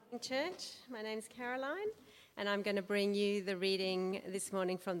Church, my name's Caroline, and I'm going to bring you the reading this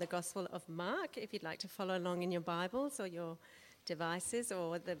morning from the Gospel of Mark, if you'd like to follow along in your Bibles or your devices,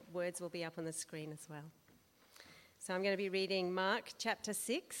 or the words will be up on the screen as well. So I'm going to be reading Mark chapter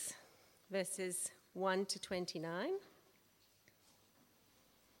 6, verses 1 to 29.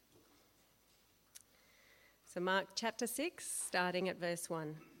 So Mark chapter 6, starting at verse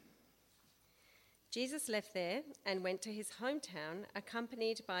 1. Jesus left there and went to his hometown,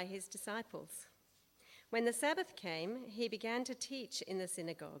 accompanied by his disciples. When the Sabbath came, he began to teach in the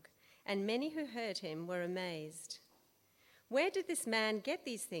synagogue, and many who heard him were amazed. "Where did this man get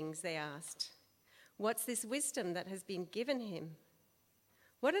these things?" they asked. "What's this wisdom that has been given him?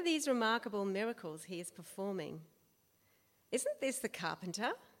 What are these remarkable miracles he is performing? Isn't this the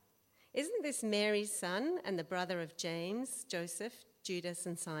carpenter? Isn't this Mary's son and the brother of James, Joseph, Judas,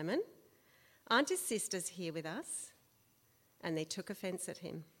 and Simon? Aren't his sisters here with us?" And they took offense at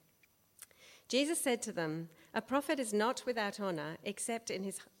him. Jesus said to them, "A prophet is not without honor except in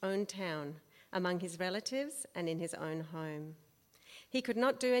his own town, among his relatives, and in his own home." He could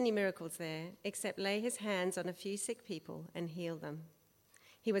not do any miracles there except lay his hands on a few sick people and heal them.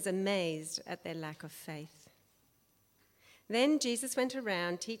 He was amazed at their lack of faith. Then Jesus went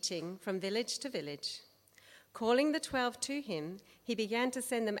around teaching from village to village. Calling the 12 to him, he began to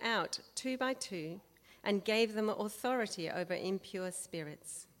send them out 2 by 2 and gave them authority over impure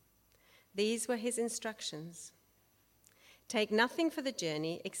spirits. These were his instructions. "Take nothing for the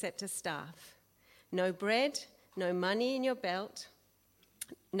journey except a staff. No bread, no money in your belt.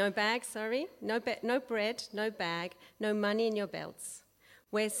 No bread, no bag, no money in your belts.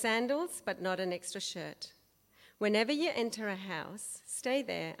 Wear sandals, but not an extra shirt. Whenever you enter a house, stay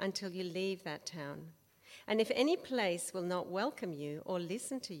there until you leave that town. And if any place will not welcome you or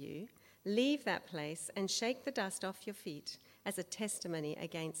listen to you, leave that place and shake the dust off your feet as a testimony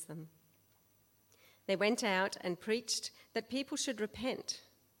against them." They went out and preached that people should repent.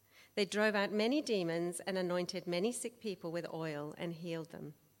 They drove out many demons and anointed many sick people with oil and healed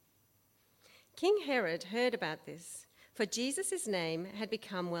them. King Herod heard about this, for Jesus' name had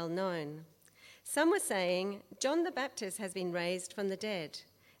become well known. Some were saying, "John the Baptist has been raised from the dead,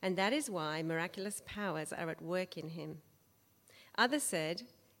 and that is why miraculous powers are at work in him." Others said,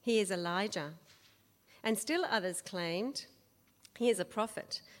 "He is Elijah." And still others claimed, "He is a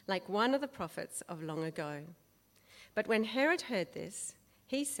prophet, like one of the prophets of long ago." But when Herod heard this,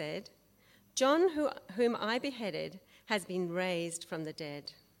 he said, "John, whom I beheaded, has been raised from the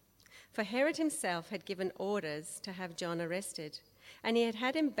dead." For Herod himself had given orders to have John arrested, and he had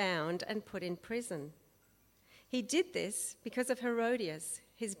had him bound and put in prison. He did this because of Herodias,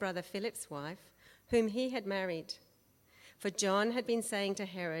 his brother Philip's wife, whom he had married. For John had been saying to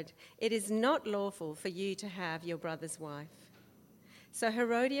Herod, "It is not lawful for you to have your brother's wife." So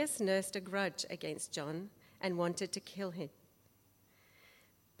Herodias nursed a grudge against John and wanted to kill him.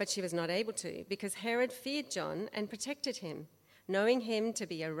 But she was not able to, because Herod feared John and protected him, knowing him to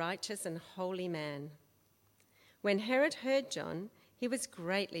be a righteous and holy man. When Herod heard John, he was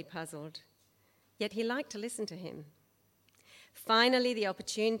greatly puzzled, yet he liked to listen to him. Finally, the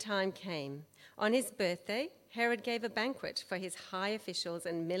opportune time came. On his birthday, Herod gave a banquet for his high officials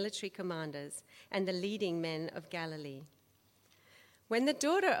and military commanders and the leading men of Galilee. When the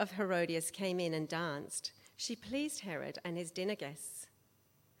daughter of Herodias came in and danced, she pleased Herod and his dinner guests.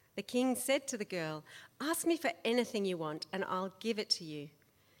 The king said to the girl, "Ask me for anything you want, and I'll give it to you."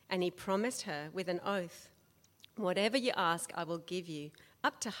 And he promised her with an oath, "Whatever you ask, I will give you,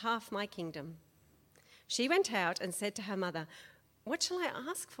 up to half my kingdom." She went out and said to her mother, "What shall I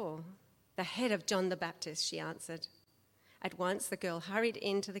ask for?" "The head of John the Baptist," she answered. At once the girl hurried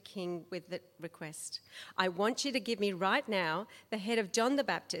in to the king with the request, "I want you to give me right now the head of John the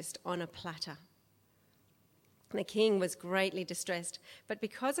Baptist on a platter." The king was greatly distressed, but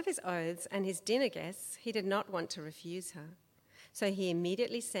because of his oaths and his dinner guests, he did not want to refuse her. So he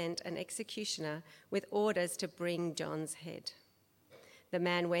immediately sent an executioner with orders to bring John's head. The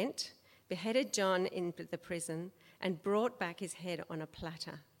man went, beheaded John in the prison, and brought back his head on a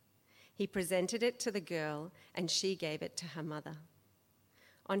platter. He presented it to the girl, and she gave it to her mother.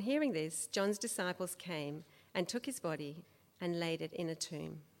 On hearing this, John's disciples came and took his body and laid it in a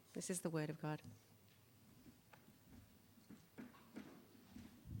tomb. This is the word of God.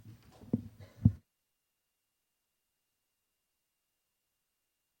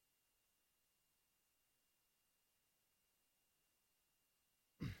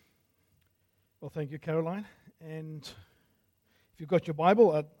 Well, thank you, Caroline. And if you've got your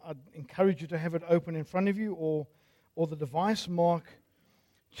Bible, I'd encourage you to have it open in front of you or the device, Mark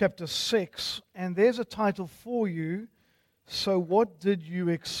chapter 6. And there's a title for you So what did you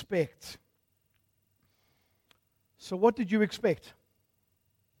expect? So what did you expect?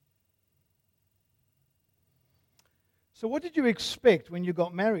 So what did you expect when you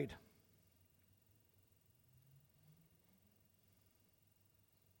got married?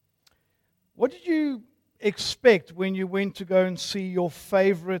 What did you expect when you went to go and see your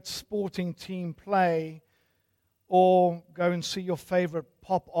favorite sporting team play or go and see your favorite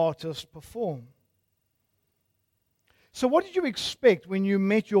pop artist perform? So what did you expect when you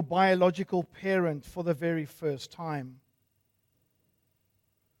met your biological parent for the very first time?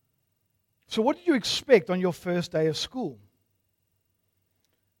 So what did you expect on your first day of school?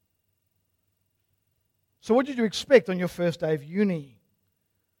 So what did you expect on your first day of uni?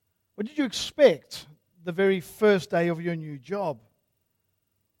 What did you expect the very first day of your new job?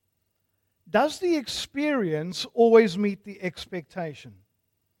 Does the experience always meet the expectation?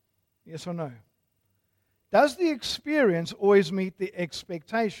 Yes or no? Does the experience always meet the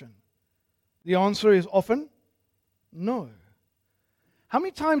expectation? The answer is often no. How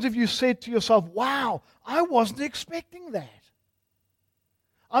many times have you said to yourself, wow, I wasn't expecting that.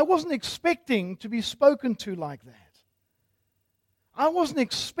 I wasn't expecting to be spoken to like that. I wasn't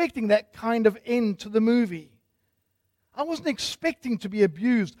expecting that kind of end to the movie. I wasn't expecting to be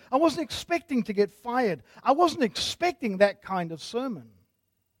abused. I wasn't expecting to get fired. I wasn't expecting that kind of sermon.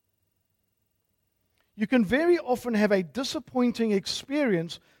 You can very often have a disappointing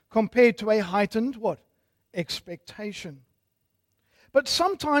experience compared to a heightened what? Expectation. But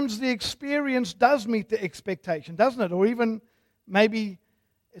sometimes the experience does meet the expectation, doesn't it? Or even maybe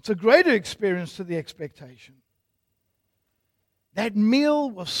it's a greater experience to the expectation. That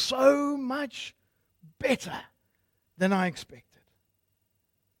meal was so much better than I expected.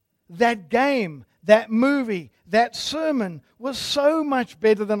 That game, that movie, that sermon was so much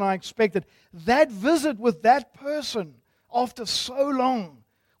better than I expected. That visit with that person after so long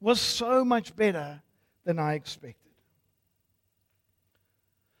was so much better than I expected.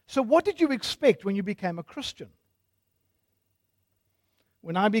 So what did you expect when you became a Christian?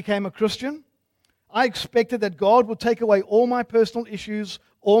 When I became a Christian, I expected that God would take away all my personal issues,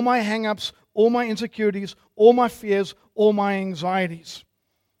 all my hang-ups, all my insecurities, all my fears, all my anxieties.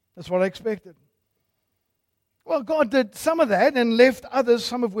 That's what I expected. Well, God did some of that and left others,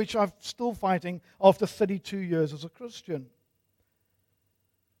 some of which I'm still fighting after 32 years as a Christian.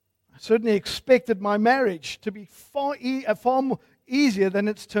 I certainly expected my marriage to be far more easier than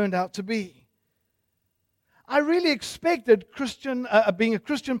it's turned out to be. I really expected being a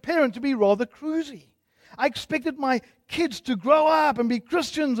Christian parent to be rather cruisy. I expected my kids to grow up and be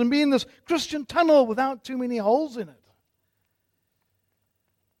Christians and be in this Christian tunnel without too many holes in it.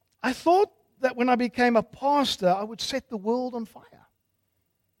 I thought that when I became a pastor, I would set the world on fire.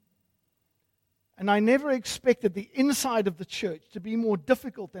 And I never expected the inside of the church to be more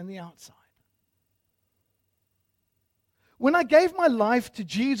difficult than the outside. When I gave my life to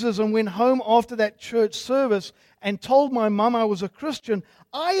Jesus and went home after that church service and told my mum I was a Christian,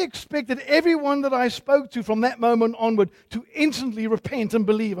 I expected everyone that I spoke to from that moment onward to instantly repent and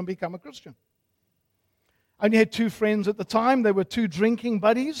believe and become a Christian. I only had 2 friends at the time. They were 2 drinking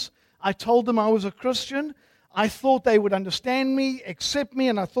buddies. I told them I was a Christian. I thought they would understand me, accept me,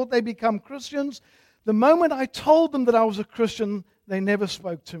 and I thought they'd become Christians. The moment I told them that I was a Christian, they never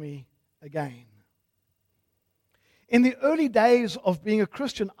spoke to me again. In the early days of being a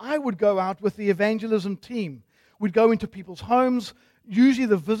Christian, I would go out with the evangelism team. We'd go into people's homes, usually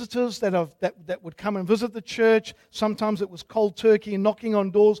the visitors that would come and visit the church. Sometimes it was cold turkey and knocking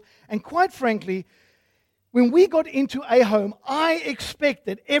on doors. And quite frankly, when we got into a home, I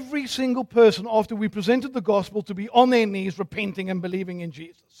expected every single person after we presented the gospel to be on their knees repenting and believing in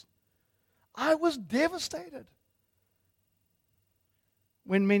Jesus. I was devastated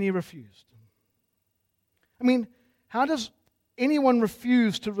when many refused. I mean, how does anyone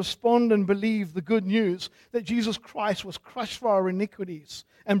refuse to respond and believe the good news that Jesus Christ was crushed for our iniquities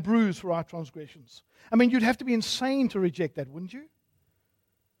and bruised for our transgressions? I mean, you'd have to be insane to reject that, wouldn't you?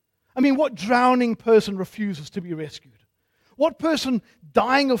 I mean, what drowning person refuses to be rescued? What person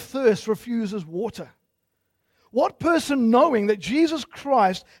dying of thirst refuses water? What person knowing that Jesus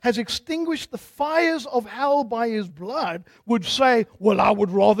Christ has extinguished the fires of hell by His blood would say, well, I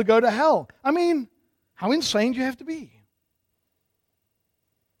would rather go to hell? I mean, how insane do you have to be?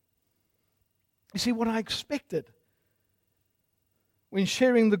 You see, what I expected when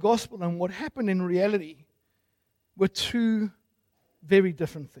sharing the gospel and what happened in reality were 2 very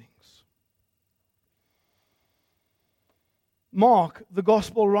different things. Mark, the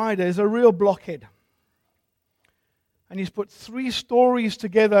gospel writer, is a real blockhead. And he's put 3 stories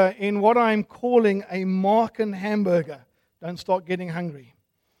together in what I'm calling a Markan hamburger Don't start getting hungry.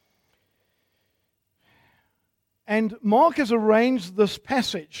 And Mark has arranged this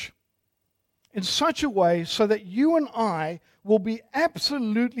passage in such a way so that you and I will be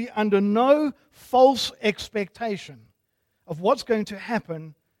absolutely under no false expectation of what's going to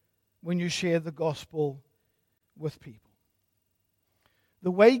happen when you share the gospel with people.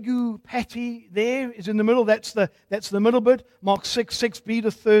 The Wagyu patty there is in the middle. That's the middle bit. Mark 6:6b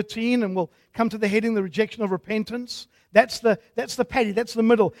to 13, and we'll come to the heading, the rejection of repentance. That's the patty. That's the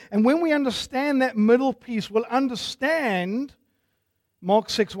middle. And when we understand that middle piece, we'll understand Mark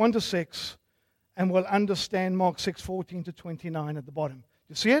 6:1 to 6, and we'll understand Mark 6:14 to 29 at the bottom.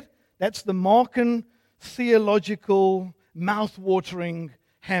 You see it? That's the Markan theological, mouth-watering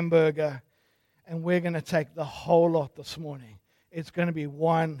hamburger, and we're going to take the whole lot this morning. It's going to be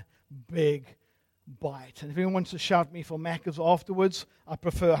one big bite. And if anyone wants to shout me for Macca's afterwards, I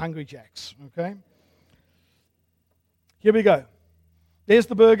prefer Hungry Jack's. Okay? Here we go. There's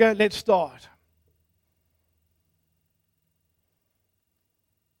the burger. Let's start.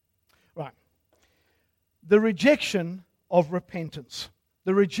 Right. The rejection of repentance.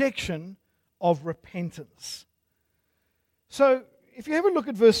 The rejection of repentance. So, if you have a look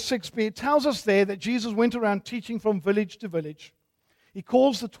at verse 6b, it tells us there that Jesus went around teaching from village to village. He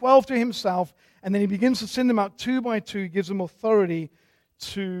calls the 12 to himself, and then he begins to send them out two by two. He gives them authority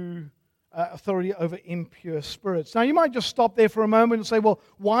over impure spirits. Now, you might just stop there for a moment and say, well,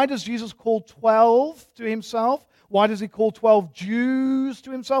 why does Jesus call 12 to himself? Why does he call 12 Jews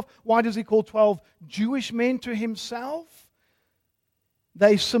to himself? Why does he call 12 Jewish men to himself?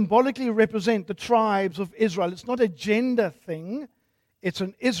 They symbolically represent the tribes of Israel. It's not a gender thing. It's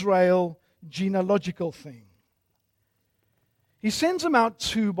an Israel genealogical thing. He sends them out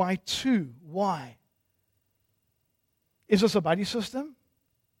two by two. Why? Is this a buddy system?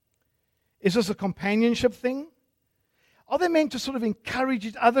 Is this a companionship thing? Are they meant to sort of encourage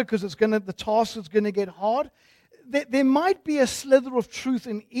each other because the task is going to get hard? There might be a slither of truth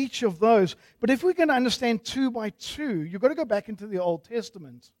in each of those, but if we're going to understand two by two, you've got to go back into the Old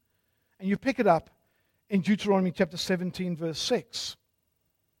Testament, and you pick it up in Deuteronomy chapter 17, verse 6.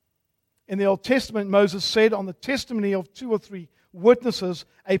 In the Old Testament, Moses said, on the testimony of 2 or 3 witnesses,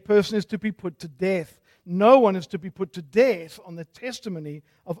 a person is to be put to death. No one is to be put to death on the testimony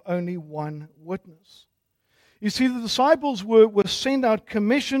of only one witness. You see, the disciples were sent out,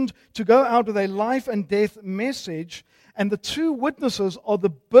 commissioned to go out with a life and death message, and the 2 witnesses are the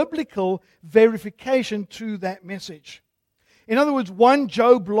biblical verification to that message. In other words, one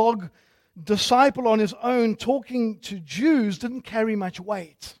Joe Blogg disciple on his own talking to Jews didn't carry much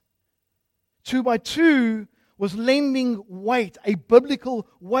weight. 2 by 2 was lending weight, a biblical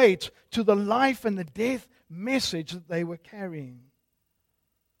weight, to the life and the death message that they were carrying.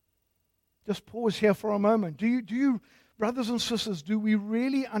 Just pause here for a moment. Do you, brothers and sisters, do we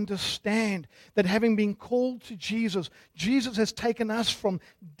really understand that having been called to Jesus, Jesus has taken us from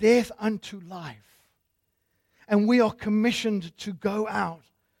death unto life? And we are commissioned to go out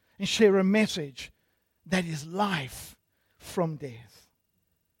and share a message that is life from death.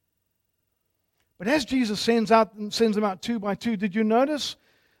 But as Jesus sends them out 2 by 2, did you notice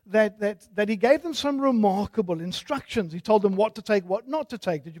that he gave them some remarkable instructions? He told them what to take, what not to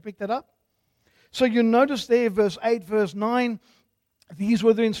take. Did you pick that up? So you notice there, verse 8, verse 9, these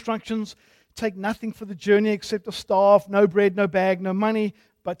were the instructions. Take nothing for the journey except a staff, no bread, no bag, no money,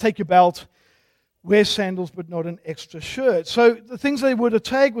 but take your belt. Wear sandals, but not an extra shirt. So the things they were to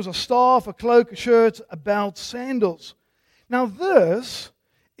take was a staff, a cloak, a shirt, a belt, sandals. Now this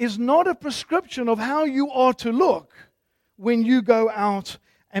is not a prescription of how you are to look when you go out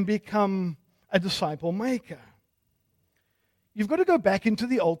and become a disciple maker. You've got to go back into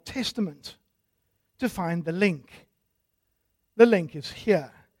the Old Testament to find the link. The link is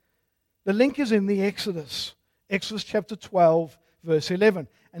here. The link is in the Exodus. Exodus chapter 12, verse 11.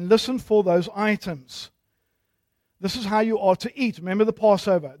 And listen for those items. This is how you are to eat. Remember the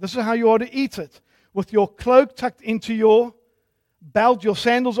Passover. This is how you are to eat it. With your cloak tucked into your belt, your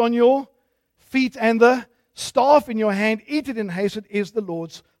sandals on your feet, and the staff in your hand. Eat it in haste. It is the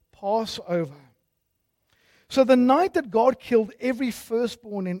Lord's Passover. So the night that God killed every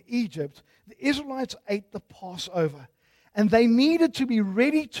firstborn in Egypt, the Israelites ate the Passover. And they needed to be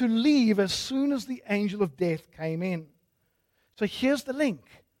ready to leave as soon as the angel of death came in. So here's the link.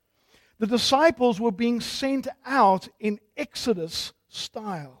 The disciples were being sent out in Exodus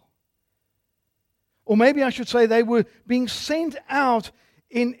style. Or maybe I should say they were being sent out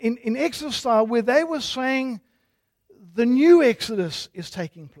in Exodus style, where they were saying the new Exodus is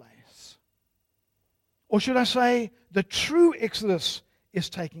taking place. Or should I say the true Exodus is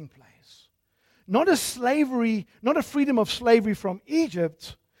taking place. not a slavery, not a freedom of slavery from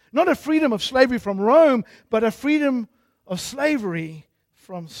Egypt, not a freedom of slavery from Rome, but a freedom of slavery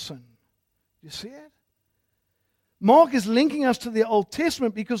from sin. You see it? Mark is linking us to the Old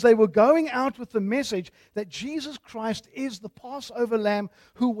Testament because they were going out with the message that Jesus Christ is the Passover lamb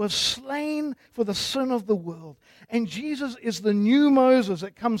who was slain for the sin of the world. And Jesus is the new Moses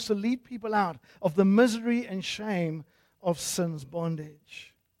that comes to lead people out of the misery and shame of sin's bondage.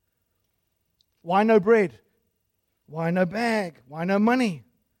 Why no bread? Why no bag? Why no money?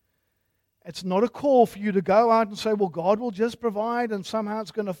 It's not a call for you to go out and say, well, God will just provide and somehow it's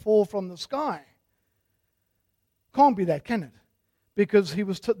going to fall from the sky. Can't be that, can it? Because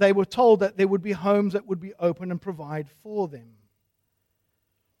they were told that there would be homes that would be open and provide for them.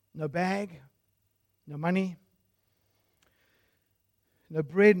 No bag, no money, no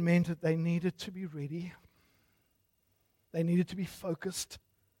bread meant that they needed to be ready. They needed to be focused.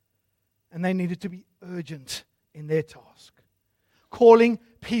 And they needed to be urgent in their task. Calling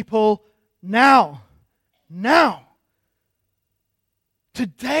people now. Now.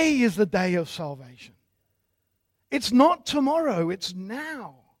 Today is the day of salvation. It's not tomorrow, it's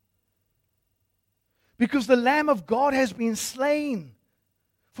now. Because the Lamb of God has been slain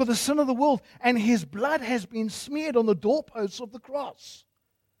for the sin of the world, and His blood has been smeared on the doorposts of the cross.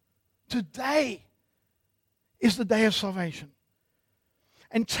 Today is the day of salvation.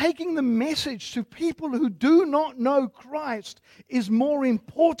 And taking the message to people who do not know Christ is more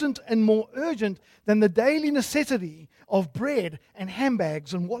important and more urgent than the daily necessity of bread and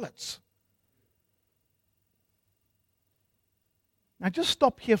handbags and wallets. Now just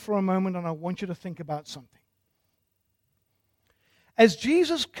stop here for a moment and I want you to think about something. As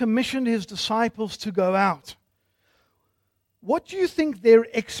Jesus commissioned His disciples to go out, what do you think their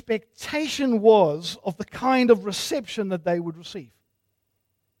expectation was of the kind of reception that they would receive?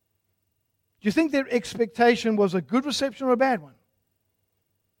 Do you think their expectation was a good reception or a bad one?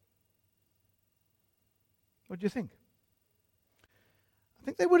 What do you think? I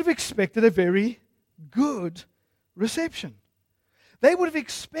think they would have expected a very good reception. They would have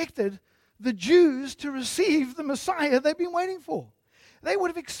expected the Jews to receive the Messiah they've been waiting for. They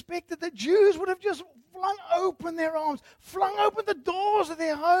would have expected the Jews would have just flung open their arms, flung open the doors of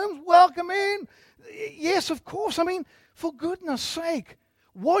their homes, welcome in. Yes, of course. I mean, for goodness sake,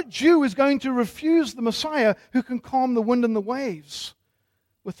 what Jew is going to refuse the Messiah who can calm the wind and the waves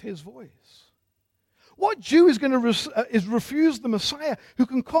with His voice? What Jew is going to refuse the Messiah who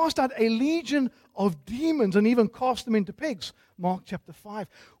can cast out a legion of demons and even cast them into pigs? Mark chapter 5.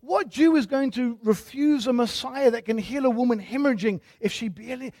 What Jew is going to refuse a Messiah that can heal a woman hemorrhaging if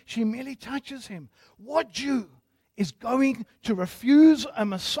she merely touches him? What Jew is going to refuse a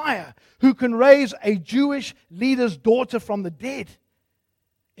Messiah who can raise a Jewish leader's daughter from the dead?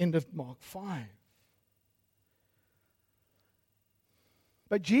 End of Mark 5.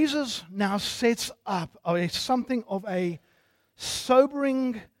 But Jesus now sets up something of a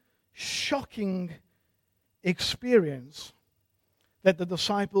sobering, shocking experience that the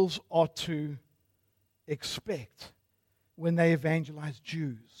disciples are to expect when they evangelize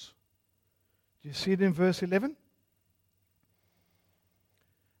Jews. Do you see it in verse 11?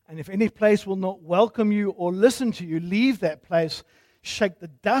 And if any place will not welcome you or listen to you, leave that place, shake the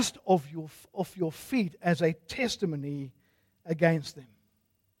dust off your feet as a testimony against them.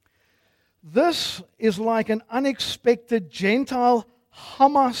 This is like an unexpected Gentile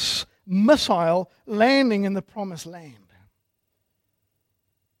Hamas missile landing in the promised land.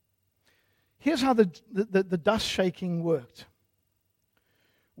 Here's how the dust shaking worked.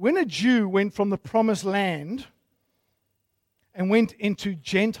 When a Jew went from the promised land and went into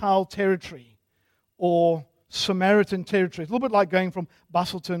Gentile territory or Samaritan territory, it's a little bit like going from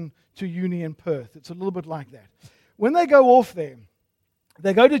Busselton to Uni in Perth. It's a little bit like that. When they go off there,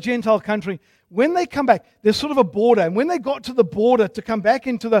 they go to Gentile country. When they come back, there's sort of a border. And when they got to the border to come back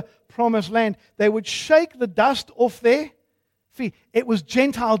into the promised land, they would shake the dust off their feet. It was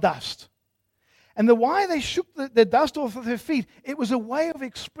Gentile dust. And the why they shook the dust off of their feet, it was a way of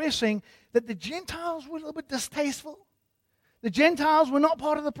expressing that the Gentiles were a little bit distasteful. The Gentiles were not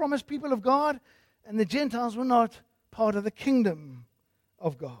part of the promised people of God, and the Gentiles were not part of the kingdom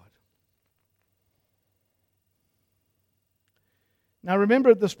of God. Now remember,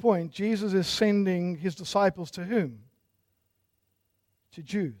 at this point, Jesus is sending His disciples to whom? To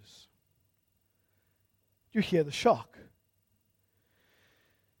Jews. You hear the shock.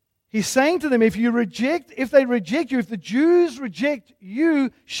 He's saying to them, if they reject you, if the Jews reject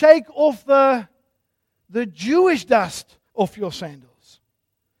you, shake off the Jewish dust off your sandals.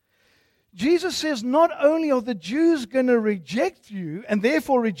 Jesus says, not only are the Jews going to reject you and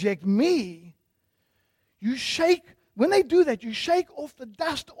therefore reject me, You shake, when they do that, you shake off the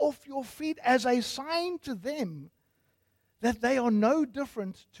dust off your feet as a sign to them that they are no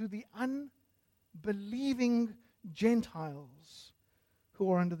different to the unbelieving Gentiles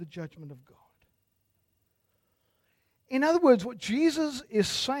who are under the judgment of God. In other words, what Jesus is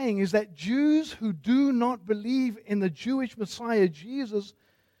saying is that Jews who do not believe in the Jewish Messiah, Jesus,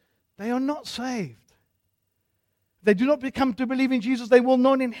 they are not saved. If they do not become to believe in Jesus, they will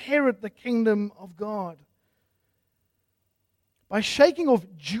not inherit the kingdom of God. By shaking off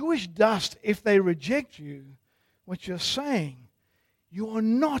Jewish dust, if they reject you, what you're saying, you are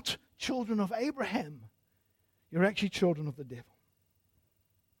not children of Abraham. You're actually children of the devil.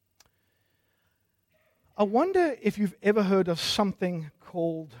 I wonder if you've ever heard of something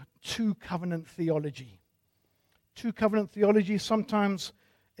called two-covenant theology. Two-covenant theology, sometimes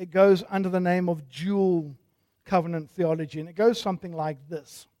it goes under the name of dual covenant theology, and it goes something like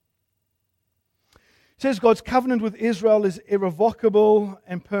this. It says God's covenant with Israel is irrevocable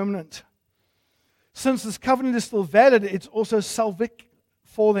and permanent. Since this covenant is still valid, it's also salvific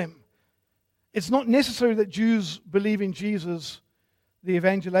for them. It's not necessary that Jews believe in Jesus. The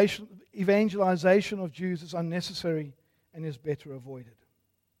evangelization of Jews is unnecessary and is better avoided.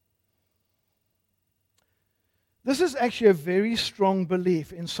 This is actually a very strong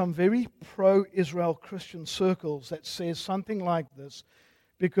belief in some very pro-Israel Christian circles that says something like this: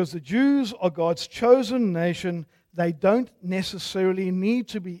 because the Jews are God's chosen nation, they don't necessarily need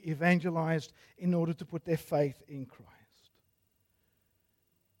to be evangelized in order to put their faith in Christ.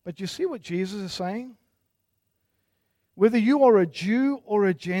 But you see what Jesus is saying? Whether you are a Jew or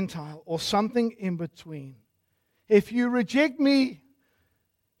a Gentile or something in between, if you reject me,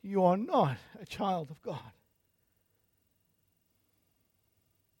 you are not a child of God.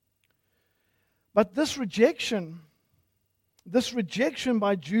 But this rejection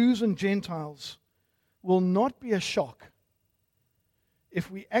by Jews and Gentiles will not be a shock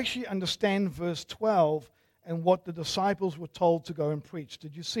if we actually understand verse 12 and what the disciples were told to go and preach.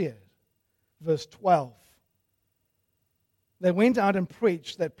 Did you see it? Verse 12. They went out and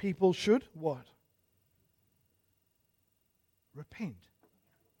preached that people should what? Repent.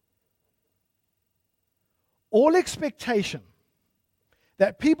 All expectation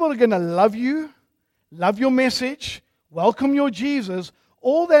that people are going to love you, love your message, welcome your Jesus,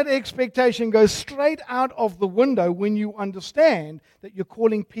 all that expectation goes straight out of the window when you understand that you're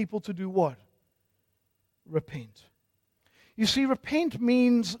calling people to do what? Repent. You see, repent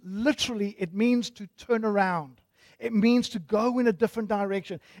means literally, it means to turn around. It means to go in a different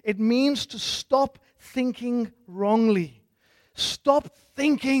direction. It means to stop thinking wrongly. Stop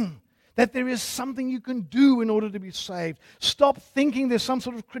thinking that there is something you can do in order to be saved. Stop thinking there's some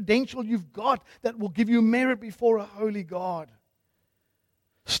sort of credential you've got that will give you merit before a holy God.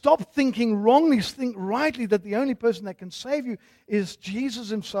 Stop thinking wrongly, think rightly that the only person that can save you is Jesus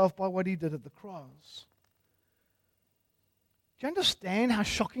himself by what he did at the cross. Do you understand how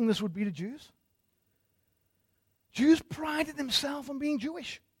shocking this would be to Jews? Jews prided themselves on being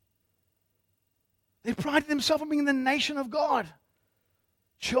Jewish. They prided themselves on being the nation of God.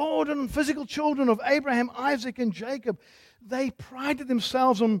 Children, physical children of Abraham, Isaac, and Jacob. They prided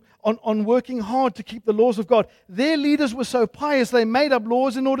themselves on working hard to keep the laws of God. Their leaders were so pious, they made up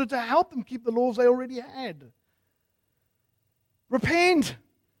laws in order to help them keep the laws they already had. Repent.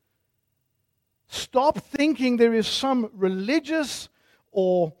 Stop thinking there is some religious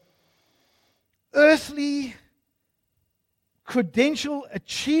or earthly credential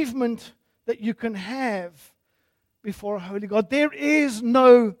achievement that you can have before a holy God. There is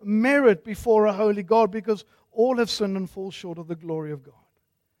no merit before a holy God because all have sinned and fall short of the glory of God.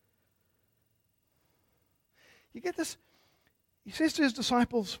 You get this? He says to his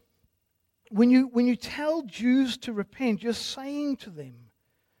disciples, when you tell Jews to repent, you're saying to them,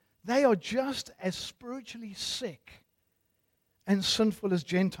 they are just as spiritually sick and sinful as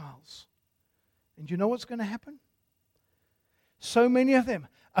Gentiles. And you know what's going to happen? So many of them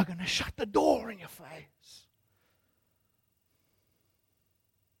are going to shut the door in your face.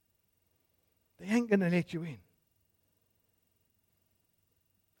 They ain't going to let you in.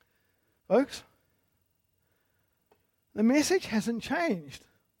 Folks, the message hasn't changed.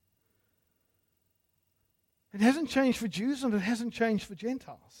 It hasn't changed for Jews and it hasn't changed for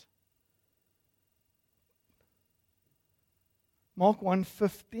Gentiles. Mark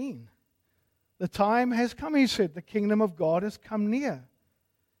 1:15. The time has come, he said, the kingdom of God has come near.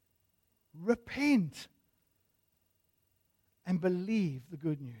 Repent and believe the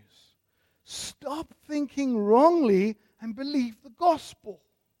good news. Stop thinking wrongly and believe the gospel.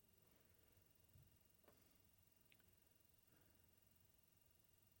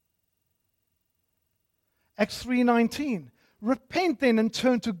 Acts 3:19. Repent then and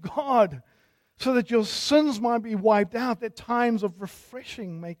turn to God so that your sins might be wiped out, that times of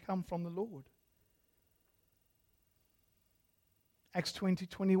refreshing may come from the Lord. Acts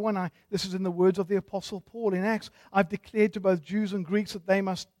 20:21. This is in the words of the Apostle Paul in Acts. I've declared to both Jews and Greeks that they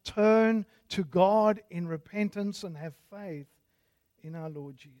must turn to God in repentance and have faith in our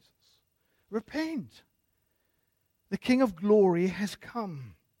Lord Jesus. Repent. The King of glory has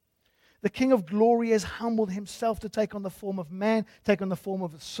come. The King of glory has humbled himself to take on the form of man, take on the form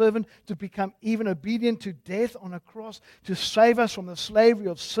of a servant, to become even obedient to death on a cross, to save us from the slavery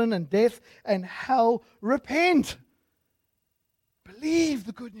of sin and death and hell. Repent. Believe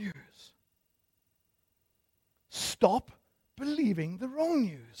the good news. Stop believing the wrong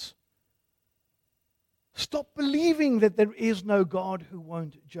news. Stop believing that there is no God who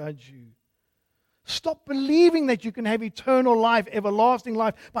won't judge you. Stop believing that you can have eternal life, everlasting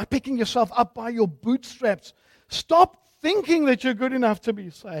life, by picking yourself up by your bootstraps. Stop thinking that you're good enough to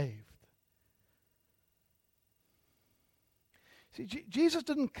be saved. See, Jesus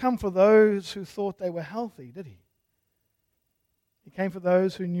didn't come for those who thought they were healthy, did he? He came for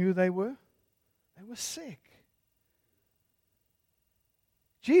those who knew they were sick.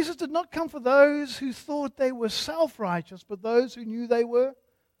 Jesus did not come for those who thought they were self-righteous, but those who knew they were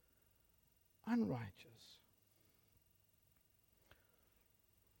unrighteous.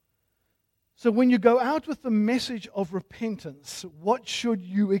 So when you go out with the message of repentance, what should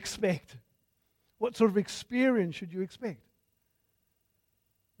you expect? What sort of experience should you expect?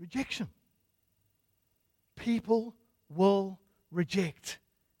 Rejection. People will reject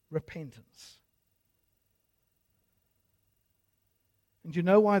repentance. And do you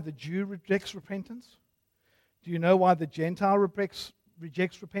know why the Jew rejects repentance? Do you know why the Gentile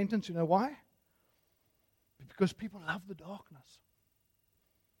rejects repentance? You know why? Because people love the darkness.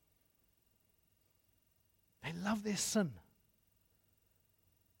 They love their sin.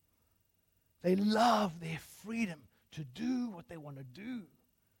 They love their freedom to do what they want to do,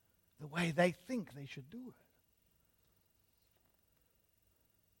 the way they think they should do it.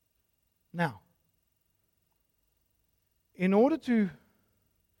 Now, in order to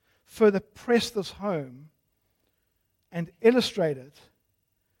further press this home and illustrate it,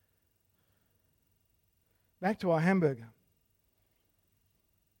 back to our hamburger.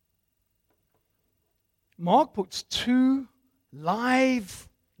 Mark puts two live,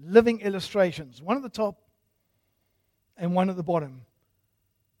 living illustrations, one at the top and one at the bottom,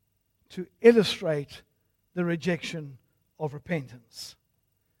 to illustrate the rejection of repentance.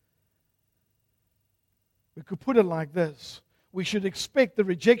 We could put it like this. We should expect the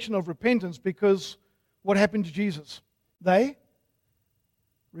rejection of repentance because what happened to Jesus? They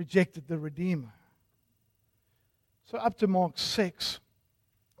rejected the Redeemer. So up to Mark 6,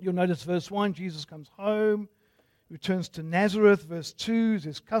 you'll notice verse 1, Jesus comes home, returns to Nazareth. Verse 2 is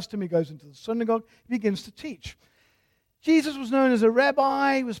his custom. He goes into the synagogue. He begins to teach. Jesus was known as a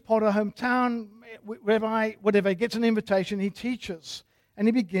rabbi. He was part of the hometown. Rabbi, whatever, he gets an invitation. He teaches. And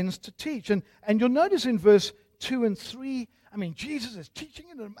he begins to teach. And you'll notice in verse 2 and 3, Jesus is teaching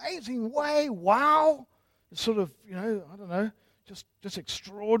in an amazing way. Wow. It's sort of, just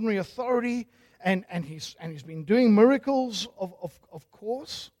extraordinary authority. And he's been doing miracles, of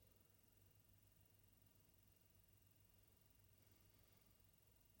course.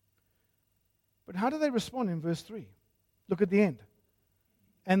 But how do they respond in verse 3? Look at the end.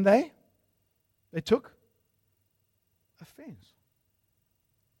 And they took offense.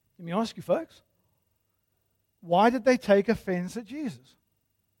 Let me ask you, folks, why did they take offense at Jesus?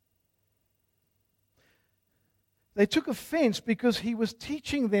 They took offense because he was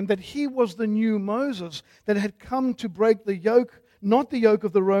teaching them that he was the new Moses that had come to break the yoke, not the yoke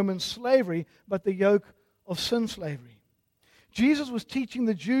of the Roman slavery, but the yoke of sin slavery. Jesus was teaching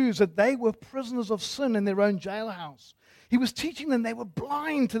the Jews that they were prisoners of sin in their own jailhouse. He was teaching them they were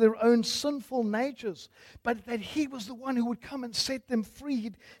blind to their own sinful natures, but that he was the one who would come and set them free.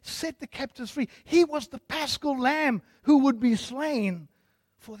 He'd set the captives free. He was the paschal lamb who would be slain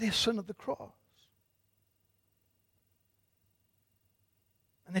for their sin at the cross.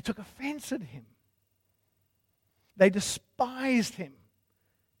 And they took offense at him. They despised him,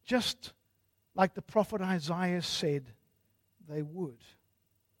 just like the prophet Isaiah said they would.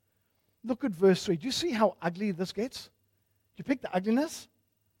 Look at verse 3. Do you see how ugly this gets? Do you pick the ugliness?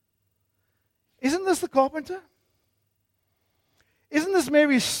 Isn't this the carpenter? Isn't this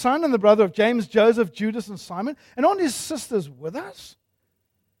Mary's son and the brother of James, Joseph, Judas, and Simon? And aren't his sisters with us?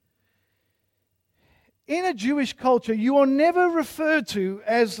 In a Jewish culture, you are never referred to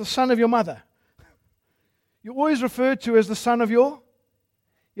as the son of your mother. You're always referred to as the son of your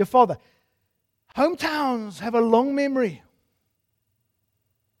father. Hometowns have a long memory.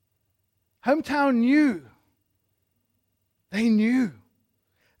 Hometown knew. They knew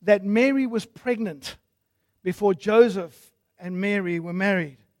that Mary was pregnant before Joseph and Mary were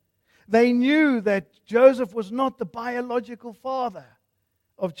married. They knew that Joseph was not the biological father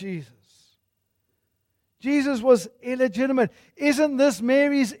of Jesus. Jesus was illegitimate. Isn't this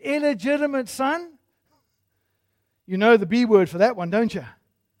Mary's illegitimate son? You know the B word for that one, don't you?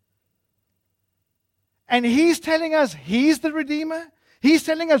 And he's telling us he's the Redeemer. He's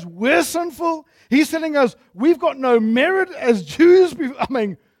telling us we're sinful. He's telling us we've got no merit as Jews. I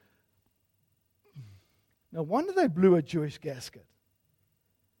mean, no wonder they blew a Jewish gasket.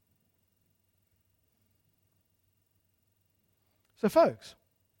 So, folks,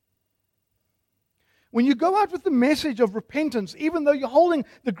 when you go out with the message of repentance, even though you're holding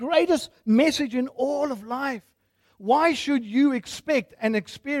the greatest message in all of life, why should you expect an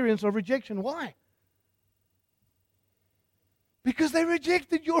experience of rejection? Why? Because they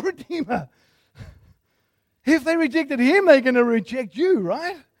rejected your Redeemer. If they rejected him, they're going to reject you,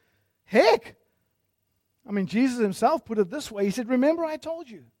 right? Heck. I mean, Jesus himself put it this way. He said, remember I told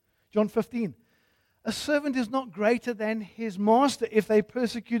you, John 15, a servant is not greater than his master. If they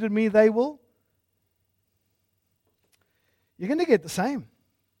persecuted me, they will. You're going to get the same.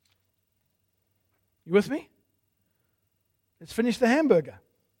 You with me? Let's finish the hamburger.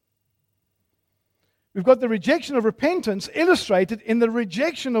 We've got the rejection of repentance illustrated in the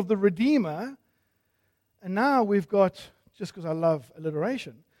rejection of the Redeemer. And now we've got, just because I love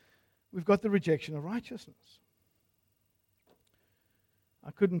alliteration, we've got the rejection of righteousness.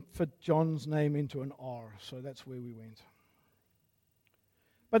 I couldn't fit John's name into an R, so that's where we went.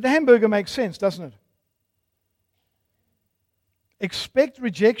 But the hamburger makes sense, doesn't it? Expect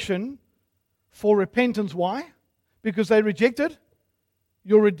rejection for repentance. Why? Because they rejected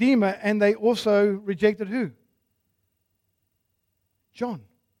your Redeemer, and they also rejected who? John.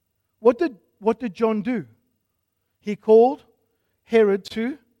 What did John do? He called Herod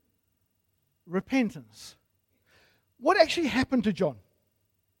to repentance. What actually happened to John?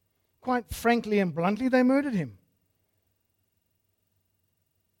 Quite frankly and bluntly, they murdered him.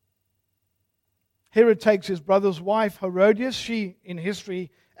 Herod takes his brother's wife, Herodias. She, in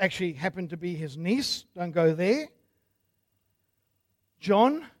history, actually happened to be his niece. Don't go there.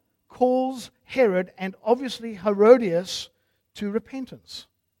 John calls Herod and obviously Herodias to repentance.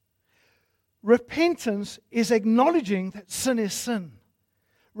 Repentance is acknowledging that sin is sin.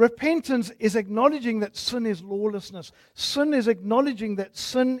 Repentance is acknowledging that sin is lawlessness. Sin is acknowledging that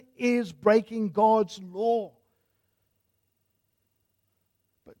sin is breaking God's law.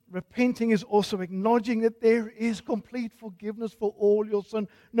 But repenting is also acknowledging that there is complete forgiveness for all your sin,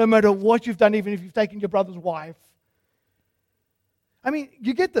 no matter what you've done, even if you've taken your brother's wife. I mean,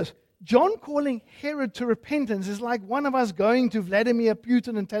 you get this. John calling Herod to repentance is like one of us going to Vladimir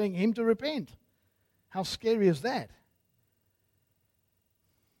Putin and telling him to repent. How scary is that?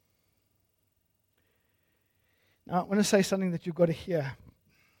 Now, I want to say something that you've got to hear.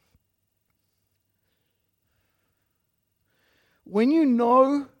 When you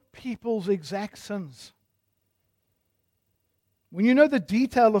know people's exact sins, when you know the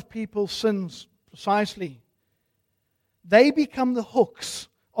detail of people's sins precisely, they become the hooks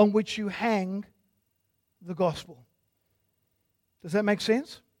on which you hang the gospel. Does that make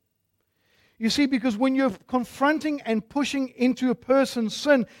sense? You see, because when you're confronting and pushing into a person's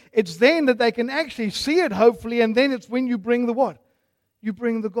sin, it's then that they can actually see it, hopefully, and then it's when you bring the what? You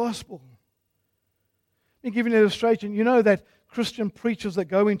bring the gospel. Let me give you an illustration. You know that Christian preachers that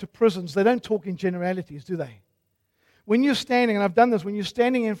go into prisons, they don't talk in generalities, do they? When you're standing, and I've done this, when you're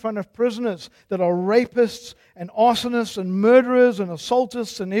standing in front of prisoners that are rapists and arsonists and murderers and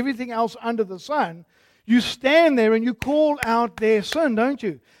assaultists and everything else under the sun, you stand there and you call out their sin, don't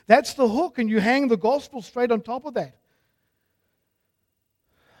you? That's the hook, and you hang the gospel straight on top of that.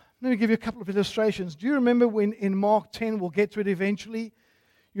 Let me give you a couple of illustrations. Do you remember when in Mark 10, we'll get to it eventually,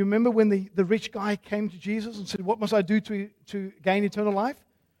 you remember when the rich guy came to Jesus and said, what must I do to gain eternal life?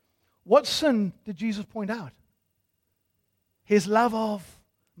 What sin did Jesus point out? His love of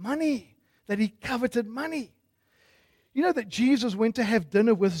money, that he coveted money. You know that Jesus went to have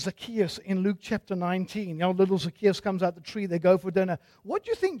dinner with Zacchaeus in Luke chapter 19. You know, little Zacchaeus comes out the tree, they go for dinner. What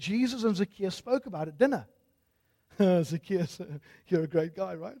do you think Jesus and Zacchaeus spoke about at dinner? Zacchaeus, you're a great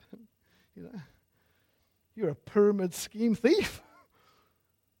guy, right? You know, you're a pyramid scheme thief.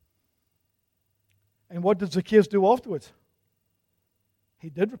 And what did Zacchaeus do afterwards? He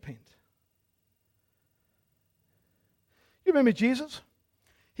did repent. You remember Jesus?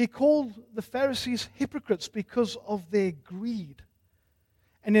 He called the Pharisees hypocrites because of their greed.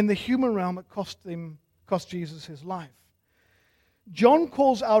 And in the human realm, it cost Jesus his life. John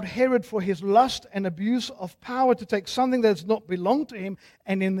calls out Herod for his lust and abuse of power to take something that does not belong to him,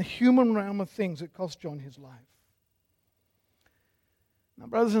 and in the human realm of things, it cost John his life. Now,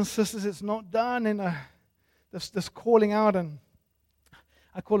 brothers and sisters, it's not done in this calling out, and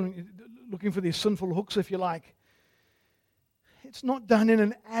I call them looking for these sinful hooks, if you like. It's not done in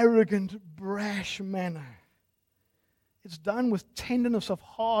an arrogant, brash manner. It's done with tenderness of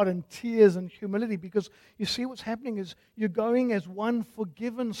heart and tears and humility, because you see what's happening is you're going as one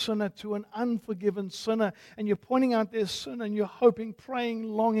forgiven sinner to an unforgiven sinner, and you're pointing out their sin, and you're hoping,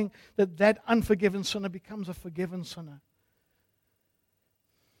 praying, longing that that unforgiven sinner becomes a forgiven sinner.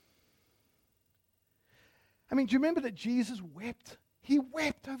 I mean, do you remember that Jesus wept? He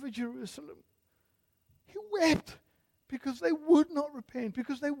wept over Jerusalem. He wept because they would not repent,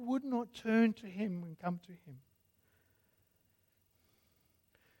 because they would not turn to him and come to him.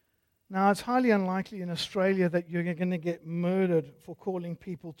 Now, it's highly unlikely in Australia that you're going to get murdered for calling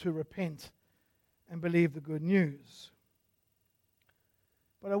people to repent and believe the good news.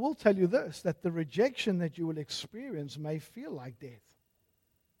 But I will tell you this, that the rejection that you will experience may feel like death.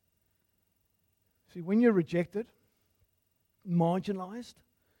 See, when you're rejected, marginalized,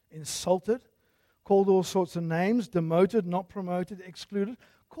 insulted, called all sorts of names, demoted, not promoted, excluded,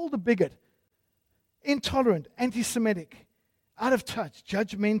 called a bigot, intolerant, anti-Semitic, out of touch,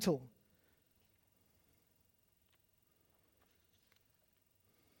 judgmental,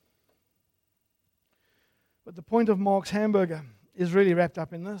 but the point of Mark's hamburger is really wrapped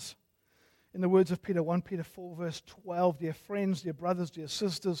up in this. In the words of Peter, 1 Peter 4, verse 12, dear friends, dear brothers, dear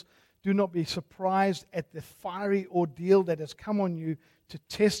sisters, do not be surprised at the fiery ordeal that has come on you to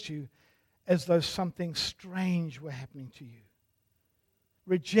test you, as though something strange were happening to you.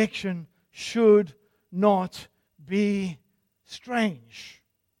 Rejection should not be strange.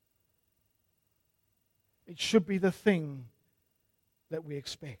 It should be the thing that we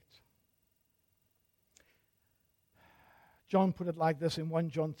expect. John put it like this in 1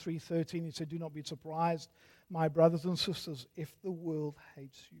 John 3:13. He said, do not be surprised, my brothers and sisters, if the world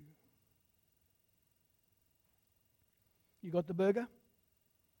hates you. You got the burger?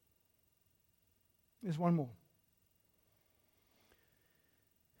 There's one more.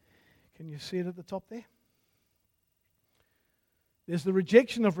 Can you see it at the top there? There's the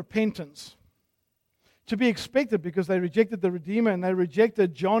rejection of repentance. To be expected, because they rejected the Redeemer and they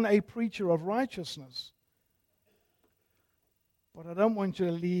rejected John, a preacher of righteousness. But I don't want you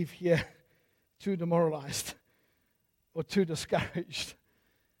to leave here too demoralized or too discouraged,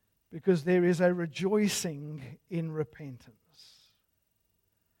 because there is a rejoicing in repentance.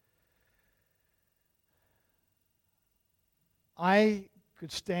 I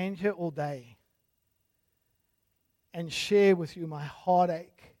could stand here all day and share with you my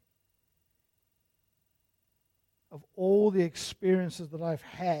heartache of all the experiences that I've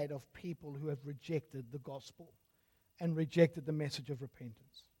had of people who have rejected the gospel and rejected the message of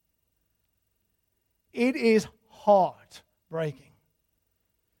repentance. It is heartbreaking.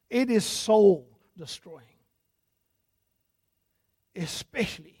 It is soul-destroying.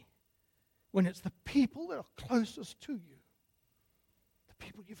 Especially when it's the people that are closest to you, the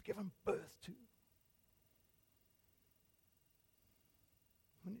people you've given birth to.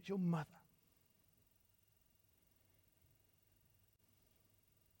 When it's your mother.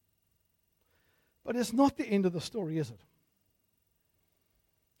 But it's not the end of the story, is it?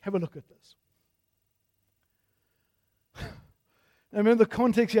 Have a look at this. Now remember the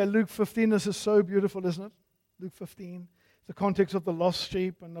context here, Luke 15, this is so beautiful, isn't it? Luke 15, the context of the lost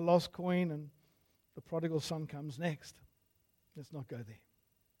sheep and the lost coin, and the prodigal son comes next. Let's not go there.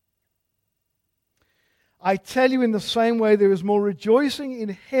 I tell you, in the same way, there is more rejoicing in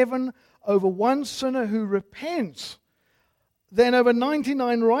heaven over one sinner who repents than over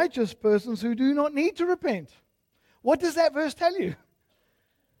 99 righteous persons who do not need to repent. What does that verse tell you?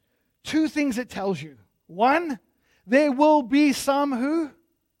 Two things it tells you. One, there will be some who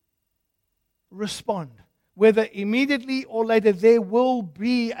respond. Whether immediately or later, there will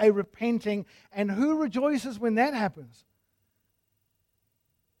be a repenting. And who rejoices when that happens?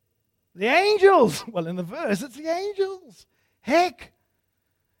 The angels. Well, in the verse, it's the angels. Heck,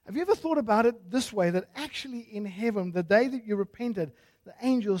 have you ever thought about it this way, that actually in heaven, the day that you repented, the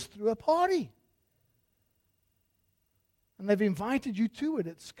angels threw a party? And they've invited you to it.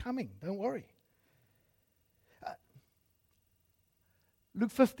 It's coming. Don't worry.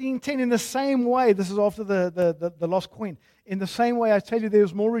 Luke 15:10, in the same way, this is after the lost coin. In the same way, I tell you, there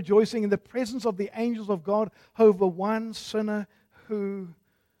is more rejoicing in the presence of the angels of God over one sinner who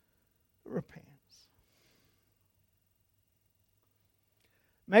repents.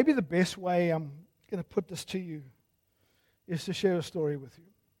 Maybe the best way I'm going to put this to you is to share a story with you.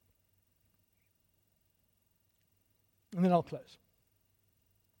 And then I'll close.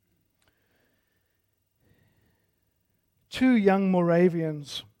 2 young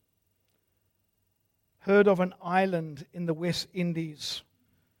Moravians heard of an island in the West Indies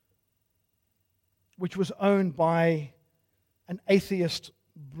which was owned by an atheist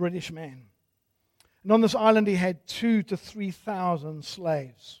British man. And on this island he had 2,000 to 3,000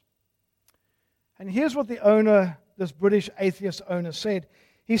 slaves. And here's what the owner, this British atheist owner, said.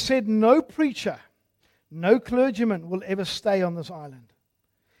 He said, no preacher, no clergyman will ever stay on this island.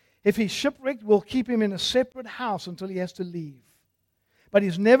 If he's shipwrecked, we'll keep him in a separate house until he has to leave. But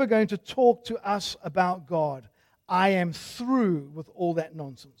he's never going to talk to us about God. I am through with all that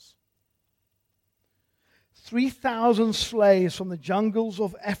nonsense. 3,000 slaves from the jungles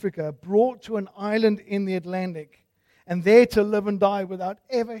of Africa brought to an island in the Atlantic, and there to live and die without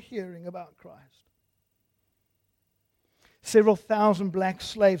ever hearing about Christ. Several thousand black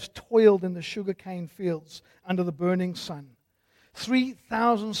slaves toiled in the sugarcane fields under the burning sun.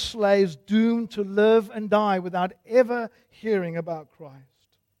 3,000 slaves doomed to live and die without ever hearing about Christ.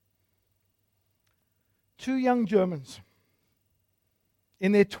 2 young Germans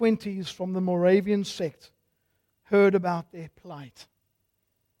in their 20s from the Moravian sect heard about their plight.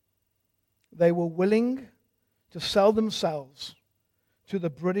 They were willing to sell themselves to the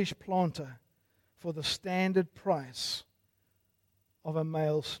British planter for the standard price of a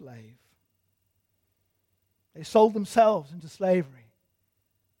male slave. They sold themselves into slavery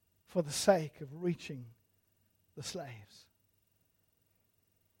for the sake of reaching the slaves.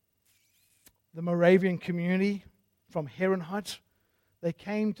 The Moravian community from Herrenhut, they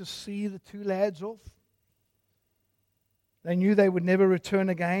came to see the 2 lads off. They knew they would never return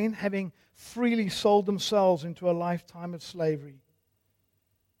again, having freely sold themselves into a lifetime of slavery.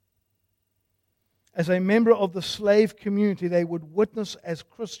 As a member of the slave community, they would witness as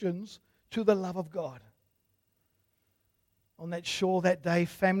Christians to the love of God. On that shore that day,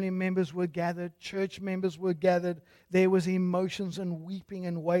 family members were gathered, church members were gathered. There was emotions and weeping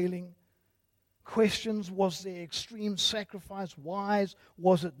and wailing. Questions: was there extreme sacrifice wise?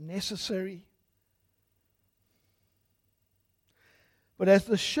 Was it necessary? But as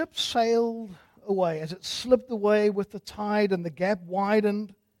the ship sailed away, as it slipped away with the tide and the gap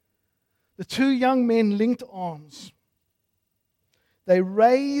widened, the 2 young men linked arms. They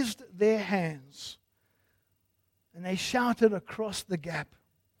raised their hands and they shouted across the gap,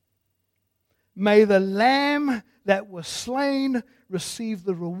 "May the Lamb that was slain receive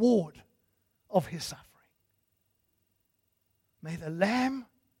the reward of his suffering." May the Lamb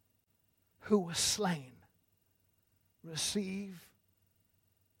who was slain receive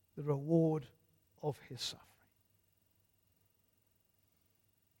the reward of his suffering.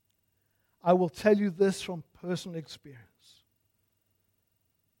 I will tell you this from personal experience.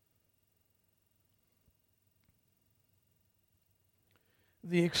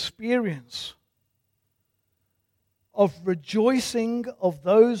 The experience of rejoicing of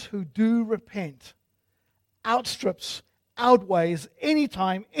those who do repent outstrips, outweighs any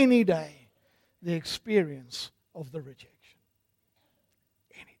time, any day, the experience of the rejected.